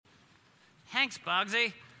Thanks,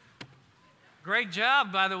 Bogsy. Great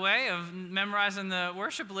job, by the way, of memorizing the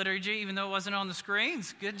worship liturgy, even though it wasn't on the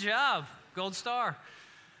screens. Good job. Gold star.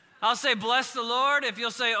 I'll say, bless the Lord. If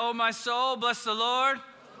you'll say, oh, my soul, bless the Lord.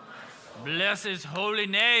 Oh, bless his holy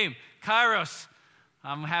name. Kairos.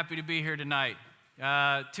 I'm happy to be here tonight.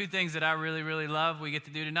 Two things that I really, really love we get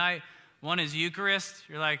to do tonight. One is Eucharist.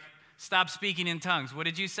 You're like, stop speaking in tongues. What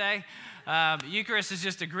did you say? Eucharist is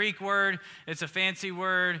just a Greek word. It's a fancy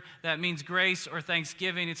word that means grace or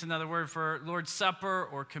thanksgiving. It's another word for Lord's Supper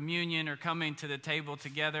or communion or coming to the table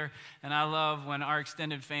together. And I love when our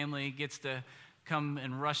extended family gets to come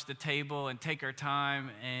and rush the table and take our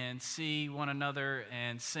time and see one another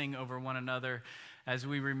and sing over one another as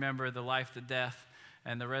we remember the life, the death,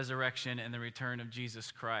 and the resurrection and the return of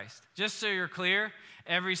Jesus Christ. Just so you're clear,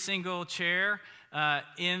 every single chair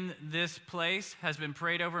in this place has been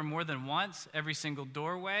prayed over more than once, every single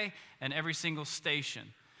doorway and every single station,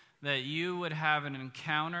 that you would have an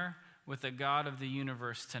encounter with the God of the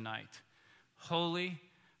universe tonight. Holy,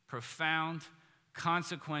 profound,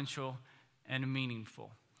 consequential, and meaningful.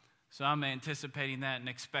 So I'm anticipating that and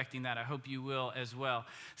expecting that. I hope you will as well.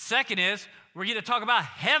 Second is, we're going to talk about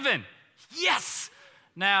heaven. Yes!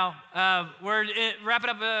 Now, we're wrapping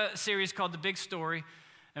up a series called The Big Story,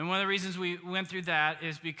 and one of the reasons we went through that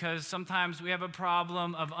is because sometimes we have a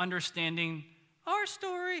problem of understanding our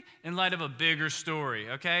story in light of a bigger story,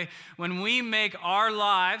 okay? When we make our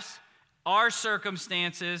lives, our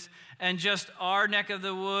circumstances, and just our neck of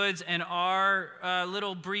the woods and our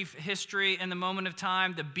little brief history in the moment of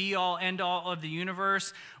time, the be-all, end-all of the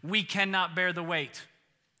universe, we cannot bear the weight.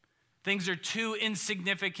 Things are too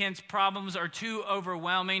insignificant, problems are too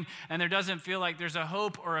overwhelming, and there doesn't feel like there's a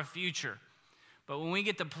hope or a future. But when we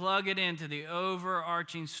get to plug it into the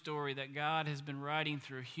overarching story that God has been writing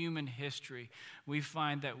through human history, we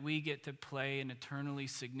find that we get to play an eternally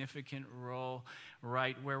significant role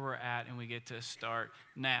right where we're at, and we get to start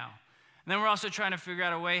now. And then we're also trying to figure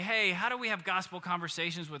out a way, hey, how do we have gospel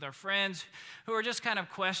conversations with our friends who are just kind of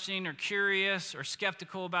questioning or curious or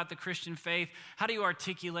skeptical about the Christian faith? How do you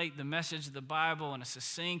articulate the message of the Bible in a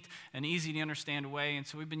succinct and easy to understand way? And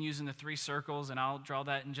so we've been using the 3 circles, and I'll draw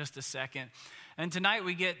that in just a second. And tonight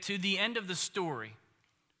we get to the end of the story,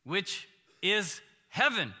 which is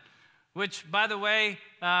heaven. Which, by the way,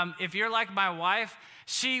 if you're like my wife,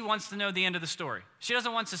 she wants to know the end of the story. She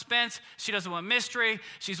doesn't want suspense. She doesn't want mystery.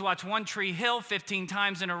 She's watched One Tree Hill 15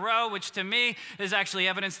 times in a row, which to me is actually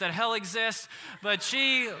evidence that hell exists. But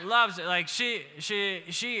she loves it. Like she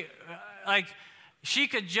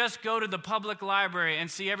could just go to the public library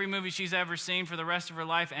and see every movie she's ever seen for the rest of her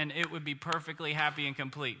life, and it would be perfectly happy and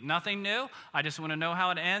complete. Nothing new. I just want to know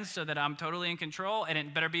how it ends so that I'm totally in control, and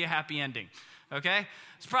it better be a happy ending. Okay?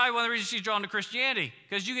 It's probably one of the reasons she's drawn to Christianity,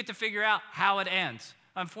 because you get to figure out how it ends.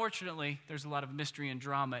 Unfortunately, there's a lot of mystery and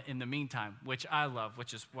drama in the meantime, which I love,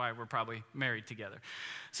 which is why we're probably married together.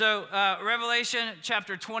 So Revelation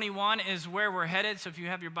chapter 21 is where we're headed. So if you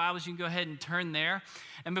have your Bibles, you can go ahead and turn there.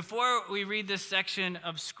 And before we read this section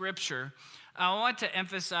of Scripture, I want to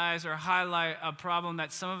emphasize or highlight a problem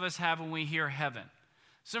that some of us have when we hear heaven.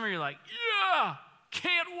 Some of you are like, yeah,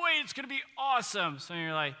 can't wait, it's going to be awesome. Some of you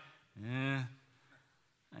are like,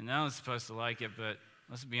 I know I'm supposed to like it, but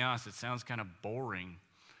let's be honest, it sounds kind of boring.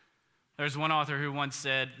 There's one author who once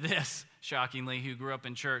said this, shockingly, who grew up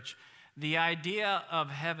in church. The idea of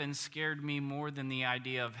heaven scared me more than the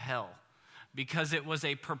idea of hell, because it was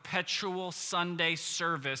a perpetual Sunday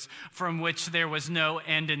service from which there was no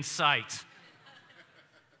end in sight.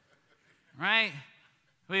 Right?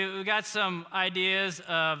 We got some ideas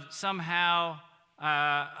of somehow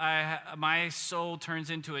my soul turns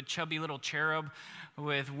into a chubby little cherub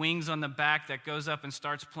with wings on the back that goes up and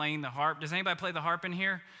starts playing the harp. Does anybody play the harp in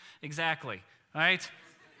here? Exactly, right?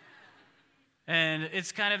 And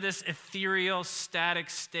it's kind of this ethereal, static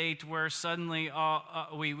state where suddenly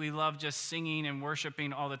we love just singing and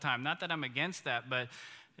worshiping all the time. Not that I'm against that, but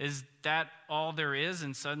is that all there is?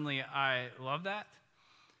 And suddenly I love that?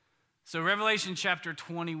 So Revelation chapter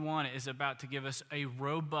 21 is about to give us a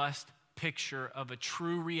robust picture of a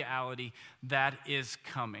true reality that is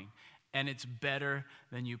coming. And it's better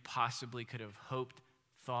than you possibly could have hoped,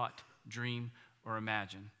 thought, dreamed, or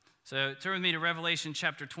imagined. So turn with me to Revelation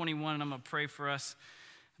chapter 21, and I'm going to pray for us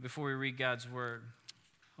before we read God's word.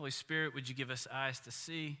 Holy Spirit, would you give us eyes to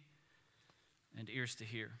see and ears to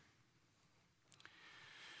hear?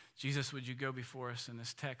 Jesus, would you go before us in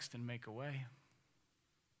this text and make a way?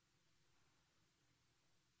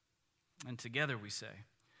 And together we say,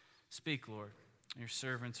 speak, Lord. Your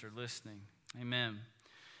servants are listening. Amen.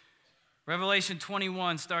 Revelation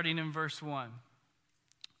 21, starting in verse 1.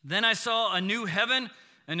 Then I saw a new heaven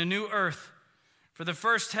and a new earth, For the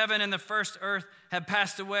first heaven and the first earth had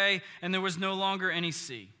passed away, and there was no longer any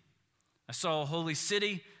sea. I saw a holy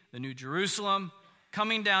city, the New Jerusalem,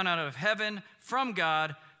 coming down out of heaven from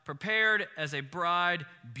God, prepared as a bride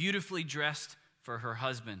beautifully dressed for her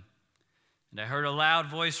husband. And I heard a loud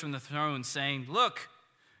voice from the throne saying, "Look,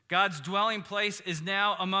 God's dwelling place is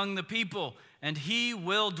now among the people, and he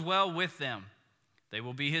will dwell with them. They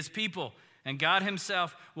will be his people, and God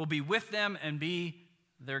himself will be with them and be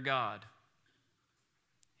their God.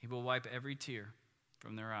 He will wipe every tear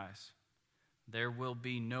from their eyes. There will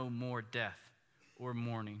be no more death or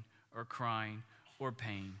mourning or crying or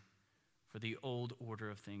pain, for the old order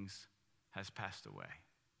of things has passed away."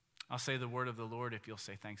 I'll say the word of the Lord if you'll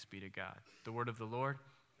say thanks be to God. The word of the Lord.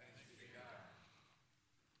 Thanks be to God.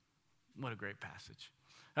 What a great passage.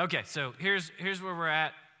 Okay, so here's where we're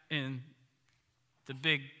at in the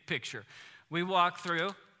big picture. We walk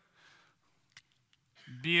through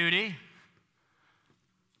beauty.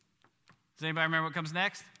 Does anybody remember what comes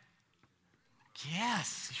next?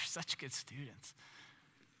 Yes, you're such good students.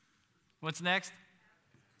 What's next?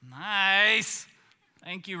 Nice.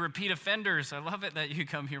 Thank you, repeat offenders. I love it that you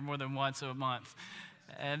come here more than once a month.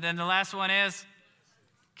 And then the last one is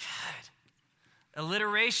good.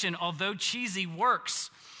 Alliteration, although cheesy, works.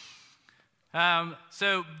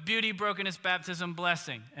 So beauty, brokenness, baptism,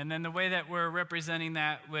 blessing. And then the way that we're representing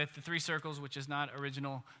that with the three circles, which is not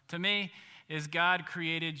original to me, is God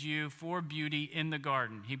created you for beauty in the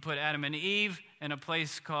garden. He put Adam and Eve in a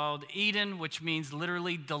place called Eden, which means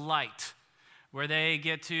literally delight, where they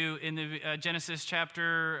get to, in the Genesis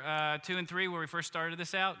chapter 2 and 3, where we first started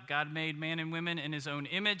this out, God made man and women in his own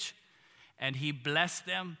image, and he blessed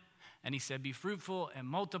them, and he said, "Be fruitful and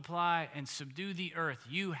multiply and subdue the earth."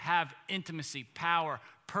 You have intimacy, power,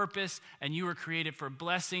 purpose, and you were created for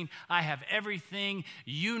blessing. I have everything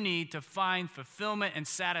you need to find fulfillment and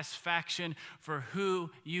satisfaction for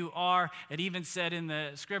who you are. It even said in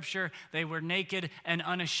the scripture, they were naked and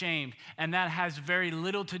unashamed. And that has very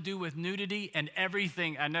little to do with nudity and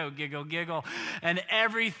everything, I know, giggle, giggle, and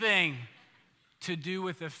everything to do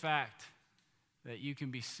with the fact that you can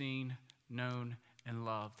be seen, known, and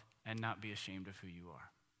loved and not be ashamed of who you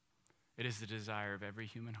are. It is the desire of every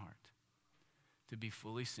human heart to be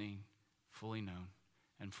fully seen, fully known,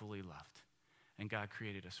 and fully loved. And God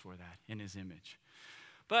created us for that in his image.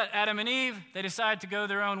 But Adam and Eve, they decide to go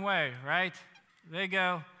their own way, right? They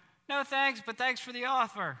go, "No thanks, but thanks for the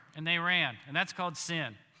offer." And they ran. And that's called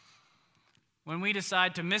sin. When we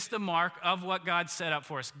decide to miss the mark of what God set up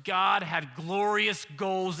for us. God had glorious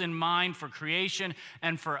goals in mind for creation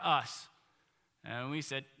and for us. And we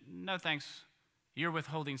said, "No thanks, you're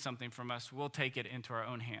withholding something from us. We'll take it into our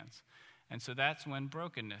own hands." And so that's when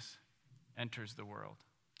brokenness enters the world.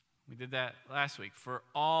 We did that last week. For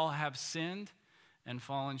all have sinned and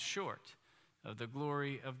fallen short of the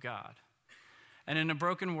glory of God. And in a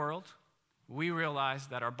broken world, we realize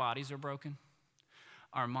that our bodies are broken,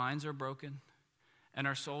 our minds are broken, and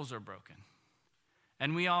our souls are broken.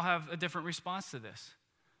 And we all have a different response to this.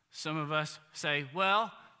 Some of us say,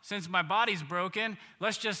 "Well, since my body's broken,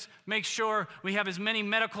 let's just make sure we have as many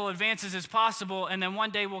medical advances as possible, and then one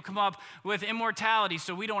day we'll come up with immortality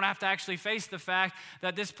so we don't have to actually face the fact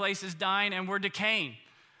that this place is dying and we're decaying.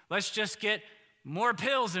 Let's just get more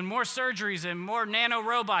pills and more surgeries and more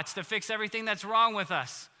nanorobots to fix everything that's wrong with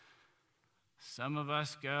us." Some of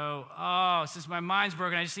us go, "Oh, since my mind's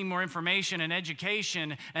broken, I just need more information and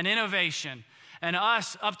education and innovation." And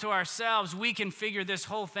us, up to ourselves, we can figure this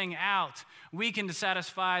whole thing out. We can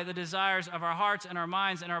satisfy the desires of our hearts and our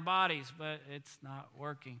minds and our bodies, but it's not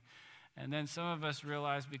working. And then some of us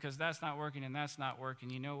realize because that's not working and that's not working,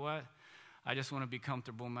 you know what? I just want to be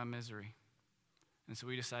comfortable in my misery. And so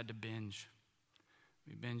we decide to binge.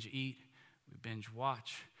 We binge eat, we binge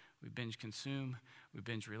watch, we binge consume, we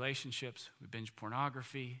binge relationships, we binge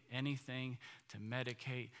pornography, anything to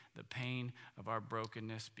medicate the pain of our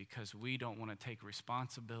brokenness because we don't want to take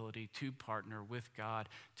responsibility to partner with God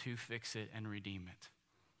to fix it and redeem it.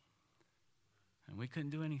 And we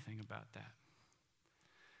couldn't do anything about that.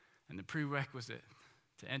 And the prerequisite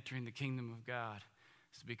to entering the kingdom of God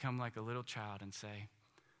is to become like a little child and say,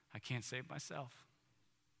 "I can't save myself.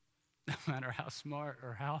 No matter how smart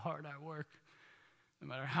or how hard I work, no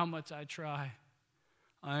matter how much I try,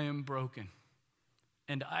 I am broken,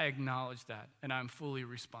 and I acknowledge that, and I'm fully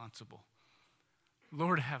responsible.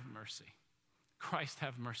 Lord, have mercy. Christ,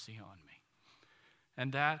 have mercy on me."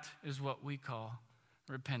 And that is what we call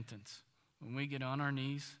repentance. When we get on our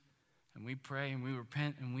knees and we pray and we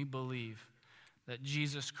repent and we believe that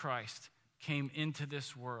Jesus Christ came into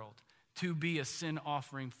this world to be a sin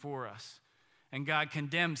offering for us, And God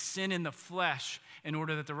condemned sin in the flesh in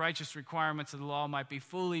order that the righteous requirements of the law might be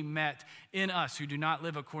fully met in us who do not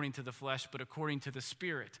live according to the flesh, but according to the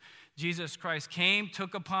Spirit. Jesus Christ came,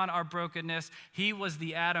 took upon our brokenness. He was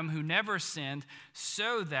the Adam who never sinned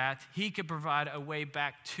so that he could provide a way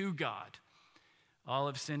back to God. All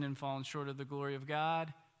have sinned and fallen short of the glory of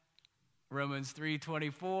God. Romans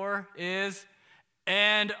 3:24 is,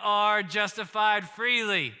 and are justified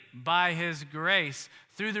freely by his grace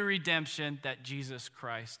through the redemption that Jesus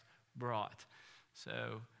Christ brought.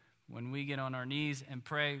 So when we get on our knees and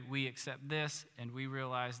pray, we accept this and we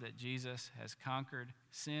realize that Jesus has conquered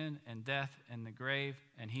sin and death and the grave,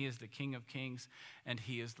 and he is the King of Kings and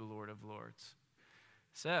he is the Lord of Lords.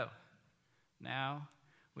 So now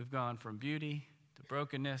we've gone from beauty to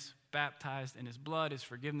brokenness, baptized in his blood, his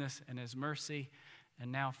forgiveness, and his mercy,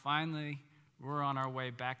 and now finally we're on our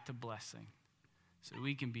way back to blessing so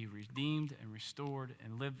we can be redeemed and restored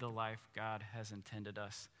and live the life God has intended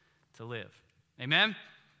us to live. Amen?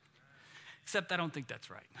 Except I don't think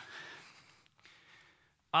that's right.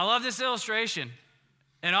 I love this illustration,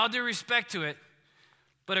 and all due respect to it,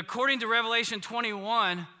 but according to Revelation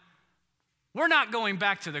 21, we're not going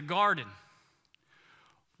back to the garden.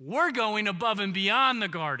 We're going above and beyond the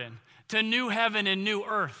garden to new heaven and new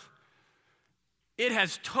earth. It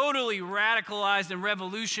has totally radicalized and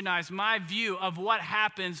revolutionized my view of what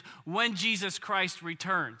happens when Jesus Christ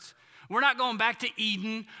returns. We're not going back to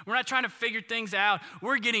Eden. We're not trying to figure things out.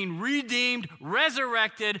 We're getting redeemed,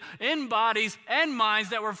 resurrected in bodies and minds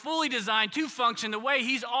that were fully designed to function the way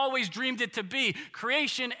he's always dreamed it to be,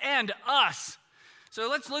 creation and us. So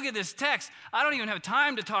let's look at this text. I don't even have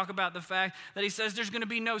time to talk about the fact that he says there's going to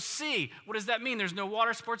be no sea. What does that mean? There's no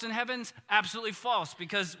water sports in heavens? Absolutely false,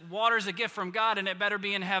 because water is a gift from God and it better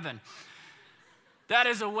be in heaven. That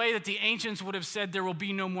is a way that the ancients would have said there will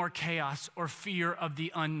be no more chaos or fear of the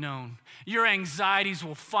unknown. Your anxieties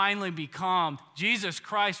will finally be calmed. Jesus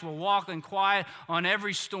Christ will walk in quiet on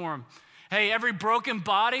every storm. Hey, every broken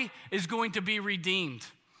body is going to be redeemed,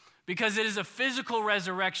 because it is a physical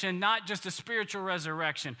resurrection, not just a spiritual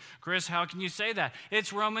resurrection. Chris, how can you say that?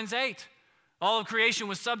 It's Romans 8. All of creation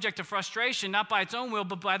was subject to frustration, not by its own will,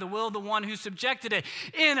 but by the will of the one who subjected it,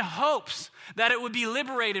 in hopes that it would be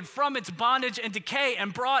liberated from its bondage and decay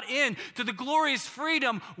and brought in to the glorious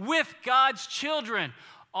freedom with God's children.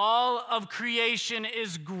 All of creation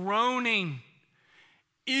is groaning,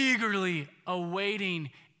 eagerly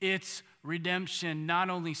awaiting its redemption.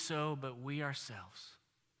 Not only so, but we ourselves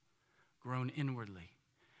groan inwardly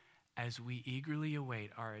as we eagerly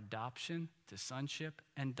await our adoption to sonship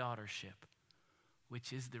and daughtership,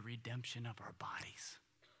 which is the redemption of our bodies.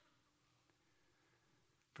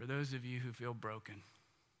 For those of you who feel broken,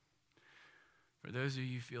 for those of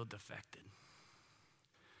you who feel defected,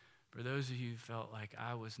 for those of you who felt like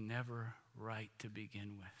I was never right to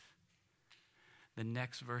begin with, the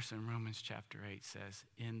next verse in Romans chapter 8 says,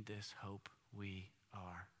 in this hope we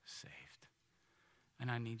are saved. And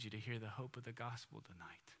I need you to hear the hope of the gospel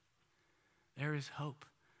tonight. There is hope.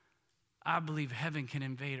 I believe heaven can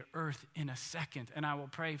invade earth in a second, and I will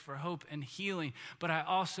pray for hope and healing. But I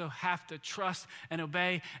also have to trust and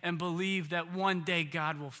obey and believe that one day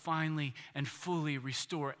God will finally and fully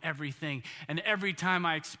restore everything. And every time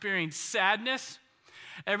I experience sadness,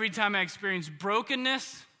 every time I experience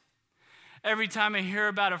brokenness, every time I hear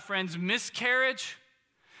about a friend's miscarriage,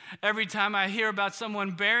 every time I hear about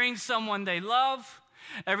someone burying someone they love,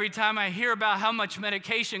 every time I hear about how much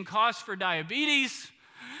medication costs for diabetes,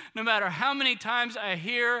 no matter how many times I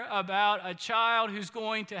hear about a child who's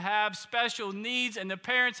going to have special needs and the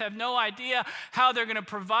parents have no idea how they're going to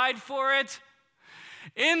provide for it,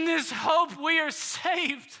 in this hope we are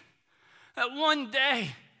saved, that one day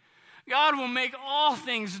God will make all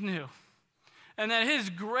things new, and that his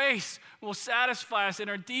grace will satisfy us in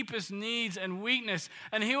our deepest needs and weakness,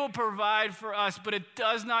 and he will provide for us, but it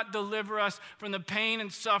does not deliver us from the pain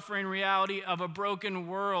and suffering reality of a broken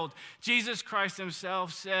world. Jesus Christ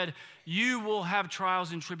himself said, you will have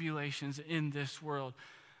trials and tribulations in this world,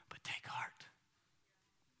 but take heart.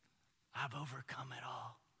 I've overcome it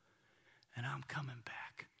all, and I'm coming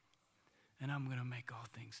back, and I'm going to make all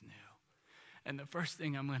things new. And the first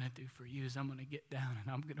thing I'm going to do for you is I'm going to get down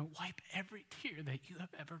and I'm going to wipe every tear that you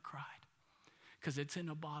have ever cried, because it's in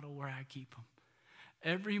a bottle where I keep them.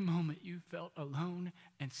 Every moment you felt alone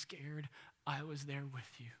and scared, I was there with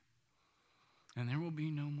you. And there will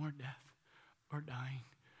be no more death or dying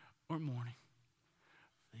or mourning.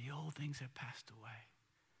 The old things have passed away.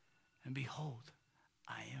 And behold,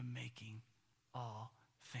 I am making all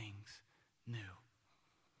things new.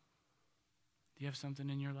 Do you have something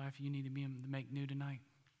in your life you need to make new tonight?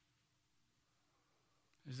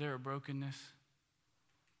 Is there a brokenness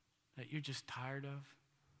that you're just tired of,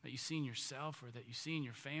 that you see in yourself or that you see in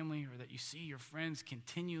your family or that you see your friends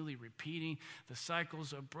continually repeating the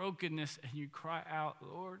cycles of brokenness, and you cry out,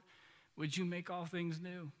 Lord, would you make all things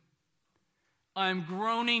new? I'm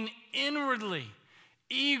groaning inwardly,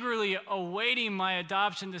 eagerly awaiting my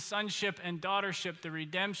adoption to sonship and daughtership, the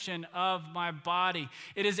redemption of my body.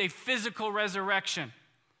 It is a physical resurrection.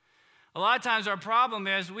 A lot of times our problem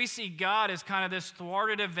is we see God as kind of this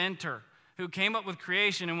thwarted inventor who came up with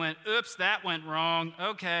creation and went, oops, that went wrong.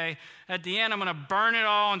 Okay, at the end I'm going to burn it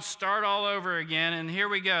all and start all over again, and here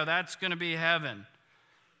we go. That's going to be heaven.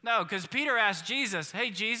 No, because Peter asked Jesus, hey,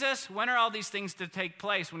 Jesus, when are all these things to take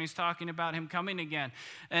place, when he's talking about him coming again?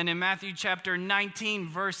 And in Matthew chapter 19,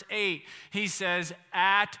 verse 8, he says,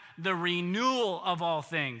 at the renewal of all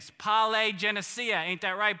things. Palegenesia, ain't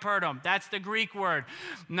that right, Perdom? That's the Greek word.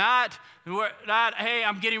 Not, hey,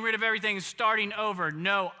 I'm getting rid of everything and starting over.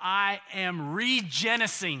 No, I am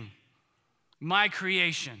regenesing my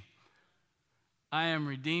creation. I am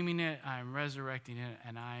redeeming it, I am resurrecting it,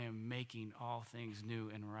 and I am making all things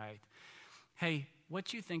new and right. Hey,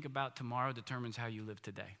 what you think about tomorrow determines how you live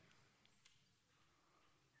today.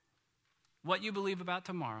 What you believe about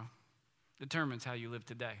tomorrow determines how you live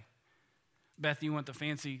today. Beth, you want the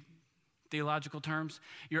fancy theological terms?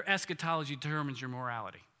 Your eschatology determines your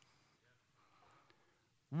morality.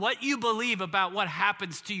 What you believe about what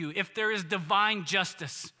happens to you, if there is divine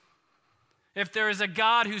justice, if there is a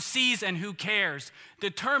God who sees and who cares,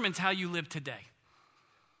 determines how you live today.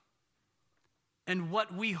 And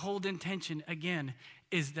what we hold in tension, again,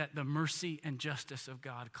 is that the mercy and justice of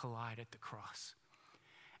God collide at the cross.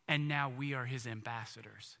 And now we are his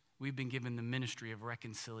ambassadors. We've been given the ministry of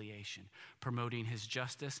reconciliation, promoting his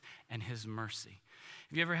justice and his mercy.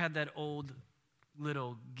 Have you ever had that old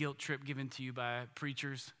little guilt trip given to you by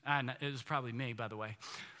preachers? It was probably me, by the way.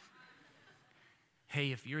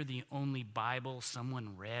 Hey, if you're the only Bible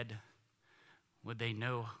someone read, would they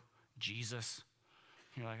know Jesus?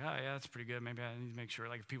 You're like, oh, yeah, that's pretty good. Maybe I need to make sure,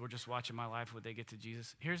 like, if people are just watching my life, would they get to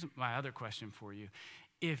Jesus? Here's my other question for you.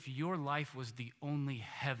 If your life was the only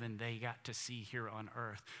heaven they got to see here on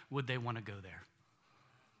earth, would they want to go there?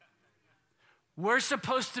 We're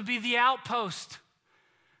supposed to be the outpost.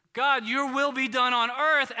 God, your will be done on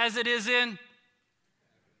earth as it is in.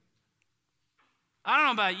 I don't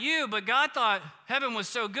know about you, but God thought heaven was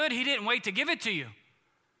so good, he didn't wait to give it to you.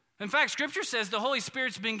 In fact, Scripture says the Holy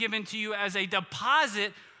Spirit's been given to you as a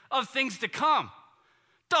deposit of things to come.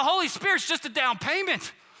 The Holy Spirit's just a down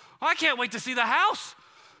payment. I can't wait to see the house.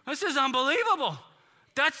 This is unbelievable.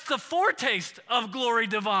 That's the foretaste of glory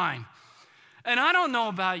divine. And I don't know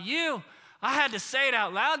about you. I had to say it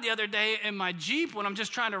out loud the other day in my Jeep when I'm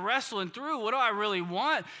just trying to wrestle and through what do I really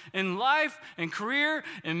want in life and career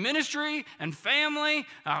and ministry and family.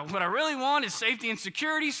 What I really want is safety and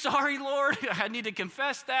security. Sorry, Lord, I need to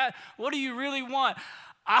confess that. What do you really want?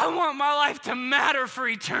 I want my life to matter for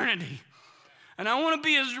eternity. And I want to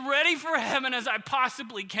be as ready for heaven as I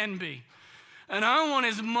possibly can be. And I want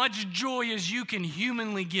as much joy as you can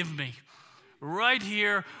humanly give me right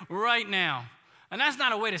here, right now. And that's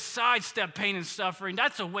not a way to sidestep pain and suffering.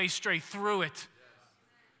 That's a way straight through it.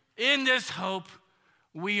 In this hope,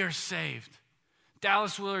 we are saved.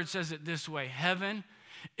 Dallas Willard says it this way: heaven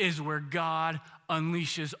is where God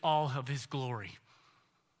unleashes all of his glory.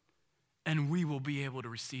 And we will be able to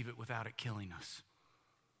receive it without it killing us.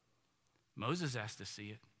 Moses asked to see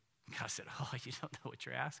it. God said, oh, you don't know what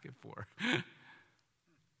you're asking for.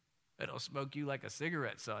 It'll smoke you like a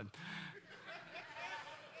cigarette, son.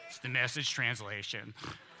 It's the Message translation.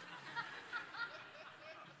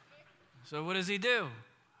 So what does he do?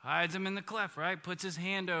 Hides him in the cleft, right? Puts his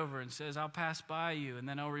hand over and says, I'll pass by you, and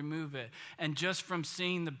then I'll remove it. And just from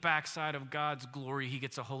seeing the backside of God's glory, he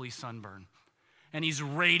gets a holy sunburn. And he's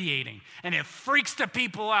radiating. And it freaks the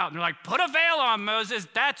people out. And they're like, put a veil on, Moses.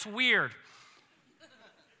 That's weird.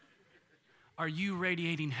 Are you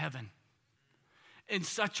radiating heaven in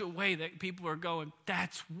such a way that people are going,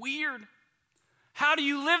 that's weird? How do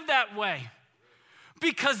you live that way?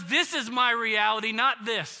 Because this is my reality, not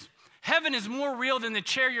this. Heaven is more real than the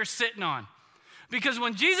chair you're sitting on. Because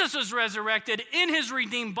when Jesus was resurrected in his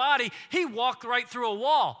redeemed body, he walked right through a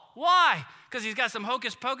wall. Why? Because he's got some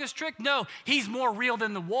hocus pocus trick? No, he's more real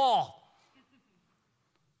than the wall.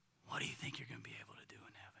 What do you think you're going to be able to do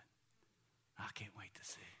in heaven? I can't wait to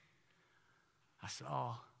see. I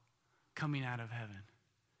saw coming out of heaven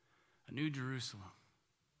a new Jerusalem,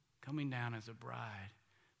 coming down as a bride,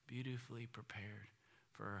 beautifully prepared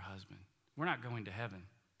for her husband. We're not going to heaven,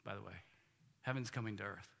 by the way. Heaven's coming to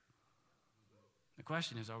earth. The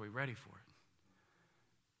question is, are we ready for it?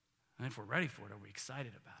 And if we're ready for it, are we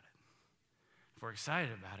excited about it? If we're excited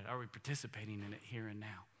about it, are we participating in it here and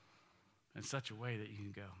now in such a way that you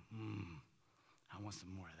can go, I want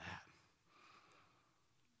some more of that.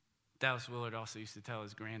 Dallas Willard also used to tell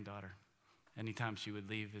his granddaughter, anytime she would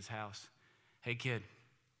leave his house, hey kid,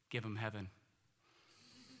 give him heaven.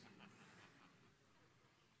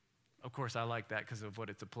 Of course, I like that because of what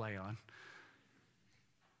it's a play on.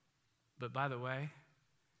 But by the way,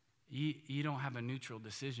 you don't have a neutral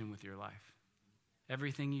decision with your life.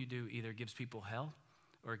 Everything you do either gives people hell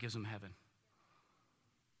or it gives them heaven.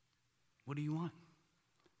 What do you want?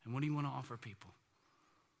 And what do you want to offer people?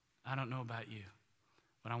 I don't know about you,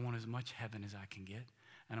 but I want as much heaven as I can get,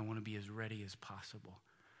 and I want to be as ready as possible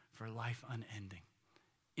for life unending,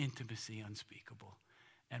 intimacy unspeakable,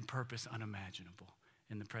 and purpose unimaginable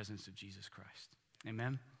in the presence of Jesus Christ.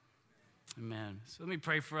 Amen? Amen. So let me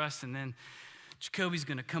pray for us, and then Jacoby's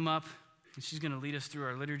going to come up, and she's going to lead us through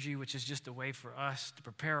our liturgy, which is just a way for us to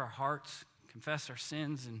prepare our hearts, confess our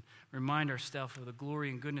sins, and remind ourselves of the glory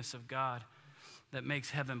and goodness of God that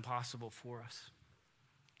makes heaven possible for us.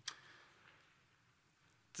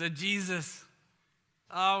 So Jesus,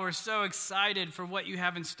 we're so excited for what you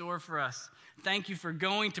have in store for us. Thank you for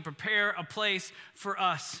going to prepare a place for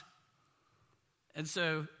us. And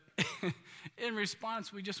so, in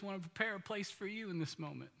response, we just want to prepare a place for you in this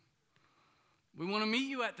moment. We want to meet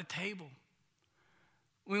you at the table.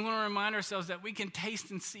 We want to remind ourselves that we can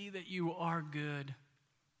taste and see that you are good.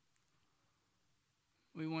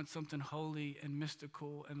 We want something holy and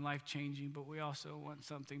mystical and life-changing, but we also want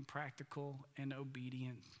something practical and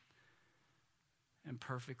obedient and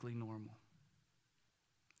perfectly normal.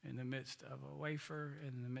 In the midst of a wafer,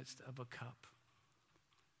 in the midst of a cup,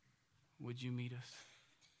 would you meet us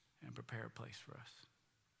and prepare a place for us?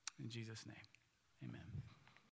 In Jesus' name, amen.